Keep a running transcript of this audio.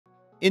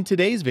In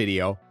today's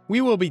video, we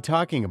will be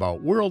talking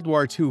about World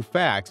War II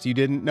facts you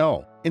didn't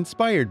know,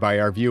 inspired by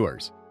our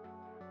viewers.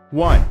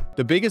 1.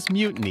 The biggest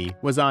mutiny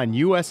was on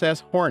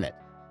USS Hornet.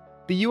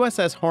 The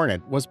USS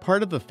Hornet was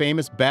part of the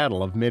famous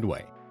Battle of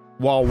Midway.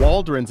 While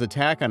Waldron's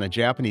attack on a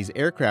Japanese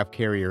aircraft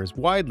carrier is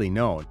widely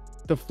known,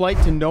 the flight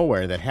to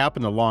nowhere that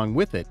happened along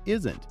with it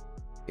isn't.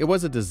 It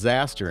was a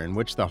disaster in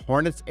which the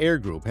Hornet's air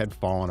group had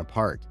fallen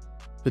apart.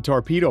 The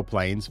torpedo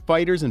planes,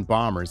 fighters, and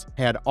bombers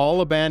had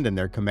all abandoned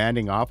their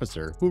commanding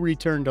officer, who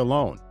returned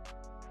alone.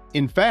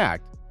 In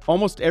fact,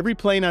 almost every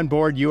plane on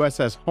board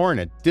USS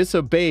Hornet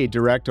disobeyed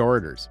direct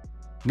orders.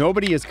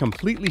 Nobody is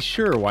completely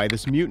sure why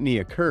this mutiny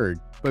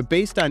occurred, but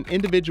based on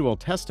individual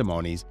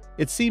testimonies,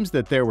 it seems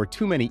that there were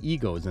too many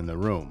egos in the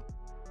room.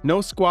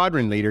 No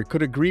squadron leader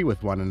could agree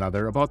with one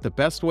another about the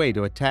best way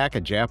to attack a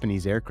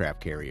Japanese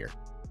aircraft carrier.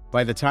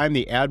 By the time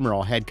the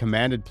admiral had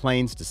commanded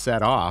planes to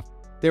set off,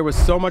 there was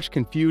so much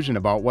confusion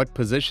about what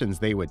positions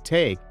they would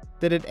take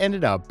that it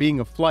ended up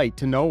being a flight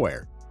to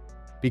nowhere.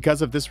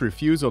 Because of this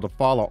refusal to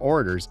follow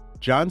orders,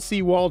 John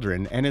C.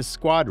 Waldron and his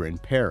squadron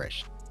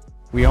perished.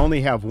 We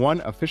only have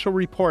one official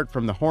report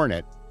from the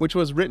Hornet, which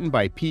was written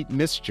by Pete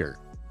Mischer.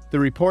 The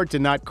report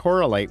did not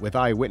correlate with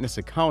eyewitness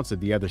accounts of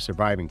the other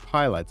surviving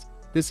pilots.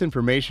 This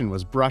information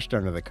was brushed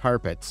under the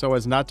carpet so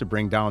as not to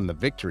bring down the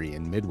victory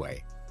in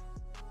Midway.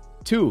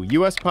 2.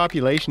 U.S.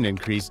 population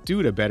increase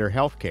due to better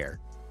health care.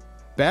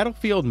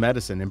 Battlefield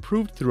medicine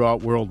improved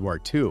throughout World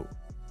War II.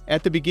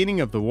 At the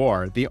beginning of the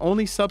war, the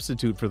only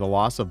substitute for the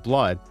loss of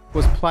blood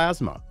was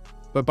plasma,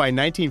 but by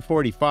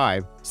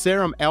 1945,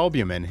 serum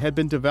albumin had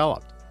been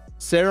developed.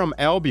 Serum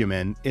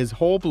albumin is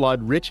whole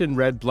blood rich in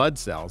red blood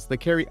cells that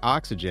carry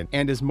oxygen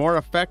and is more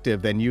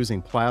effective than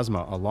using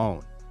plasma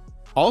alone.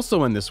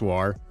 Also in this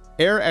war,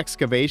 air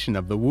excavation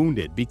of the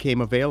wounded became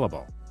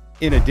available.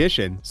 In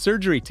addition,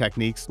 surgery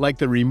techniques like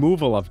the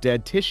removal of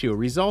dead tissue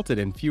resulted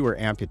in fewer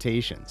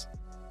amputations.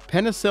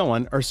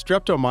 Penicillin or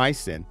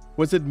streptomycin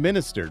was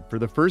administered for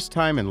the first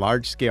time in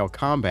large-scale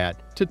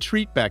combat to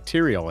treat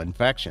bacterial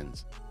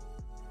infections.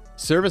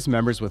 Service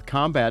members with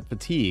combat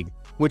fatigue,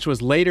 which was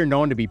later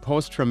known to be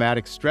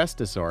post-traumatic stress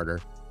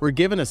disorder, were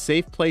given a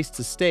safe place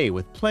to stay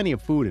with plenty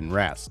of food and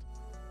rest.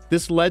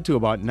 This led to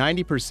about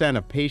 90%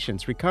 of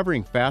patients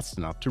recovering fast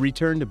enough to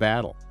return to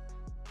battle.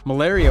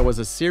 Malaria was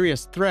a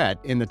serious threat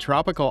in the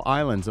tropical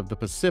islands of the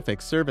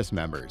Pacific service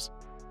members.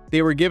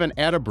 They were given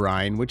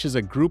atabrine, which is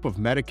a group of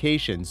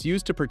medications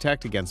used to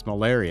protect against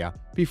malaria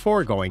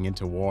before going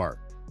into war.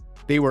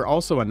 They were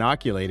also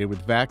inoculated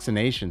with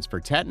vaccinations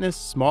for tetanus,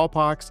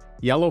 smallpox,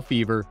 yellow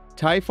fever,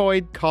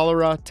 typhoid,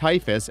 cholera,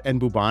 typhus, and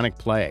bubonic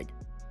plague.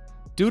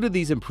 Due to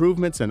these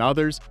improvements and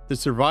others, the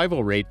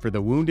survival rate for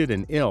the wounded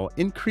and ill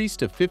increased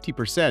to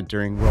 50%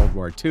 during World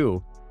War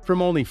II,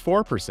 from only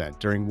 4%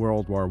 during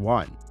World War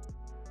I.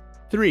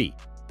 3.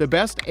 The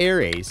best air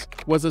ace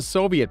was a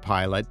Soviet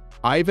pilot,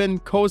 Ivan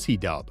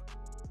Kozhedub.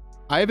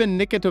 Ivan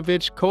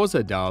Nikitovich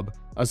Kozhedub,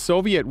 a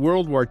Soviet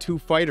World War II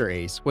fighter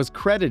ace, was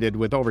credited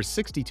with over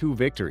 62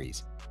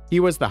 victories. He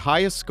was the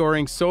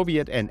highest-scoring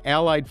Soviet and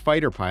Allied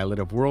fighter pilot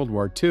of World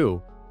War II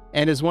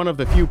and is one of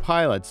the few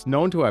pilots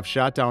known to have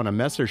shot down a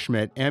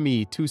Messerschmitt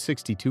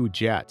Me-262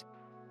 jet.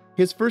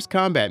 His first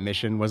combat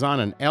mission was on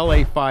an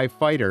La-5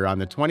 fighter on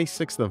the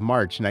 26th of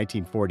March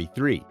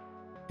 1943.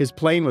 His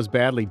plane was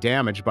badly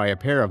damaged by a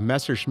pair of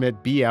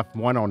Messerschmitt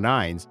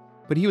Bf-109s,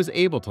 but he was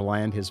able to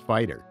land his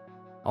fighter.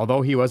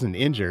 Although he wasn't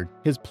injured,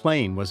 his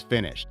plane was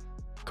finished.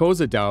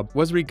 Kozhedub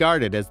was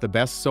regarded as the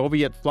best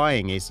Soviet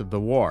flying ace of the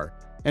war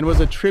and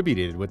was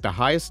attributed with the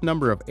highest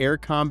number of air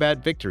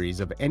combat victories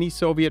of any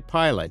Soviet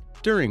pilot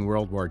during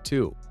World War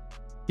II.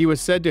 He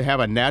was said to have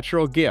a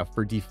natural gift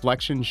for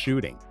deflection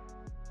shooting.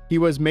 He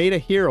was made a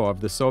hero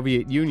of the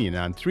Soviet Union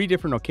on 3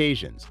 different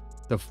occasions: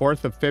 the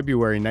 4th of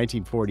February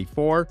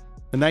 1944,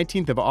 the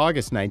 19th of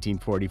August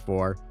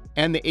 1944,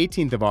 and the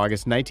 18th of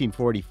August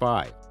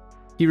 1945.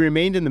 He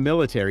remained in the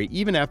military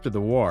even after the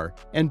war,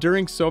 and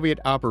during Soviet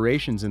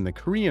operations in the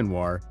Korean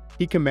War,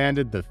 he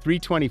commanded the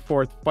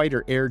 324th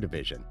Fighter Air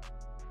Division.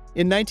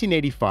 In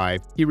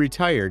 1985, he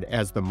retired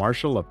as the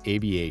Marshal of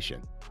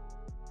Aviation.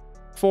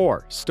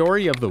 4.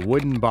 Story of the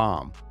Wooden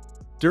Bomb.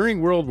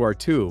 During World War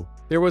II,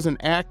 there was an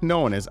act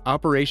known as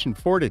Operation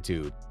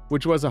Fortitude,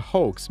 which was a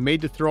hoax made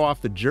to throw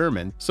off the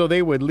Germans so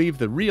they would leave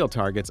the real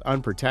targets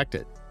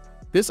unprotected.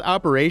 This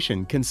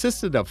operation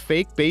consisted of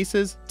fake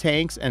bases,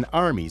 tanks, and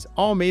armies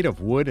all made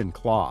of wood and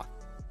cloth.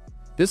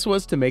 This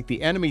was to make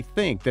the enemy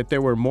think that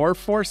there were more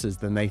forces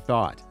than they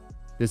thought.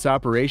 This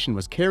operation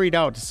was carried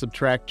out to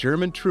subtract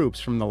German troops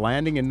from the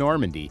landing in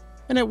Normandy,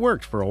 and it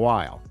worked for a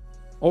while.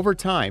 Over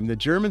time, the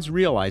Germans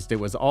realized it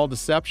was all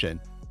deception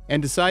and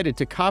decided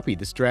to copy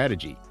the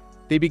strategy.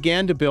 They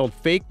began to build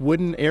fake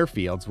wooden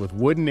airfields with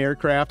wooden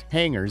aircraft,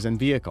 hangars, and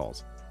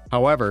vehicles.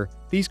 However,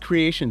 these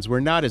creations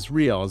were not as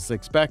real as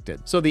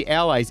expected, so the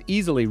Allies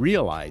easily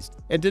realized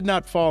and did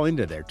not fall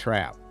into their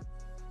trap.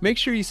 Make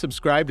sure you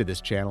subscribe to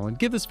this channel and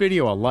give this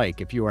video a like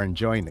if you are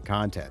enjoying the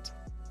content.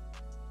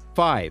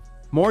 5.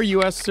 More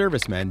U.S.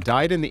 servicemen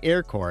died in the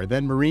Air Corps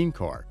than Marine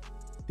Corps.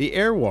 The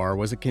Air War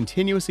was a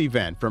continuous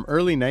event from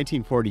early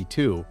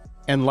 1942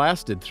 and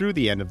lasted through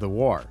the end of the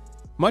war.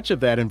 Much of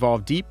that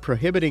involved deep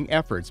prohibiting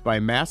efforts by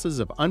masses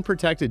of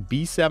unprotected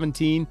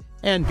B-17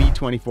 and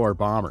B-24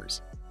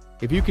 bombers.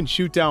 If you can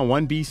shoot down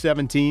one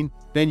B-17,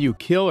 then you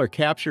kill or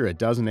capture a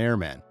dozen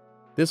airmen.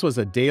 This was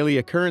a daily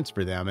occurrence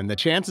for them, and the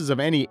chances of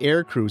any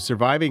air crew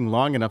surviving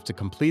long enough to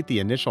complete the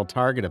initial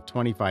target of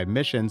 25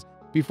 missions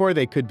before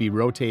they could be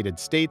rotated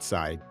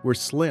stateside were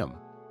slim.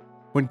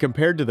 When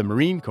compared to the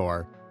Marine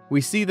Corps, we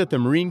see that the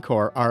Marine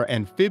Corps are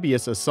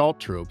amphibious assault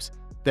troops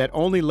that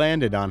only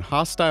landed on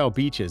hostile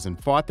beaches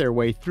and fought their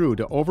way through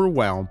to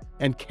overwhelm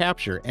and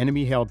capture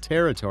enemy-held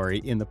territory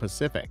in the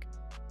Pacific.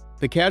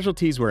 The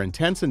casualties were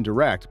intense and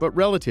direct, but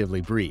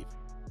relatively brief.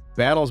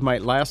 Battles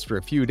might last for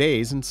a few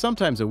days and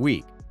sometimes a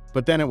week,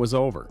 but then it was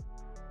over.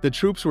 The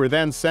troops were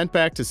then sent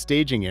back to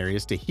staging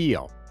areas to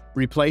heal,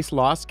 replace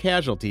lost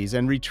casualties,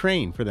 and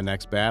retrain for the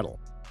next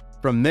battle.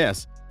 From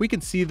this, we can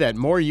see that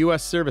more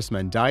U.S.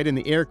 servicemen died in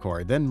the Air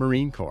Corps than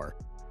Marine Corps.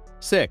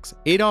 6.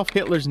 Adolf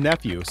Hitler's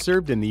nephew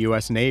served in the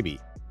U.S. Navy.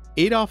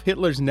 Adolf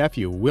Hitler's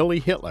nephew, Willy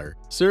Hitler,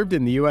 served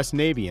in the U.S.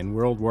 Navy in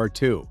World War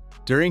II.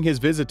 During his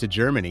visit to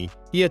Germany,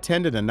 he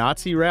attended a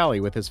Nazi rally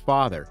with his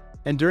father,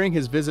 and during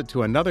his visit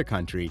to another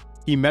country,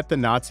 he met the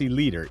Nazi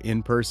leader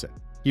in person.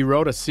 He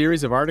wrote a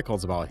series of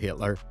articles about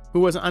Hitler,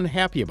 who was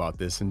unhappy about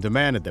this and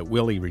demanded that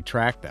Willy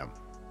retract them.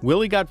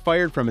 Willy got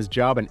fired from his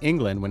job in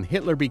England when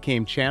Hitler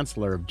became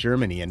Chancellor of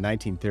Germany in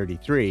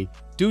 1933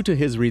 due to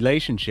his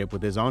relationship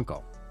with his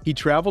uncle. He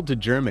traveled to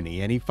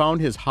Germany and he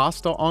found his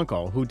hostile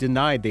uncle who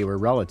denied they were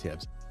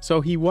relatives, so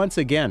he once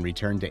again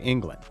returned to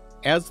England.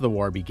 As the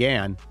war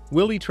began,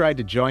 Willy tried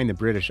to join the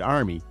British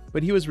Army,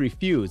 but he was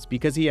refused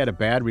because he had a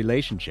bad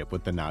relationship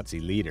with the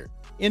Nazi leader.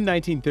 In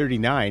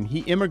 1939, he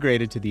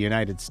immigrated to the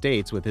United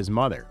States with his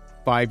mother.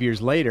 5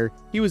 years later,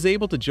 he was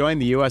able to join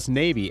the U.S.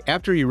 Navy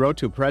after he wrote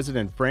to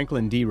President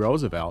Franklin D.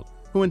 Roosevelt,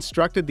 who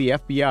instructed the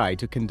FBI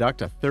to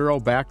conduct a thorough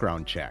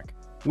background check.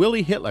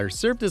 Willy Hitler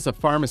served as a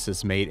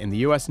pharmacist mate in the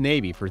U.S.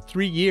 Navy for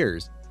 3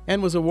 years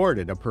and was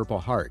awarded a Purple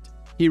Heart.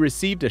 He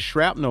received a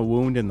shrapnel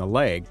wound in the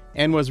leg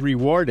and was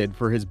rewarded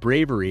for his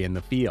bravery in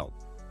the field.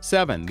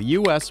 7. The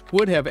U.S.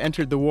 would have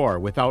entered the war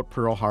without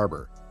Pearl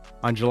Harbor.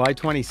 On July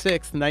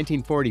 26,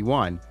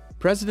 1941,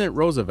 President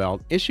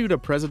Roosevelt issued a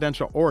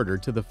presidential order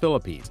to the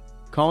Philippines,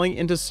 calling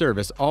into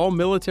service all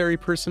military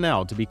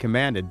personnel to be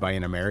commanded by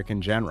an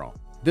American general.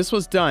 This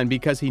was done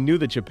because he knew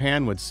that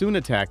Japan would soon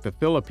attack the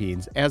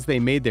Philippines as they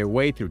made their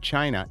way through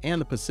China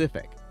and the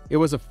Pacific. It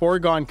was a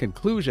foregone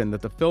conclusion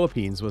that the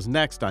Philippines was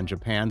next on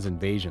Japan's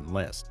invasion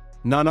list.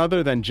 None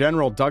other than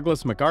General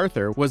Douglas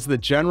MacArthur was the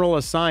general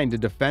assigned to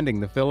defending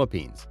the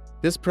Philippines.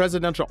 This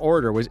presidential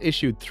order was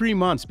issued 3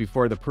 months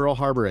before the Pearl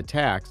Harbor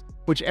attacks,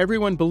 which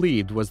everyone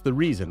believed was the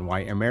reason why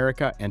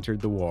America entered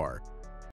the war.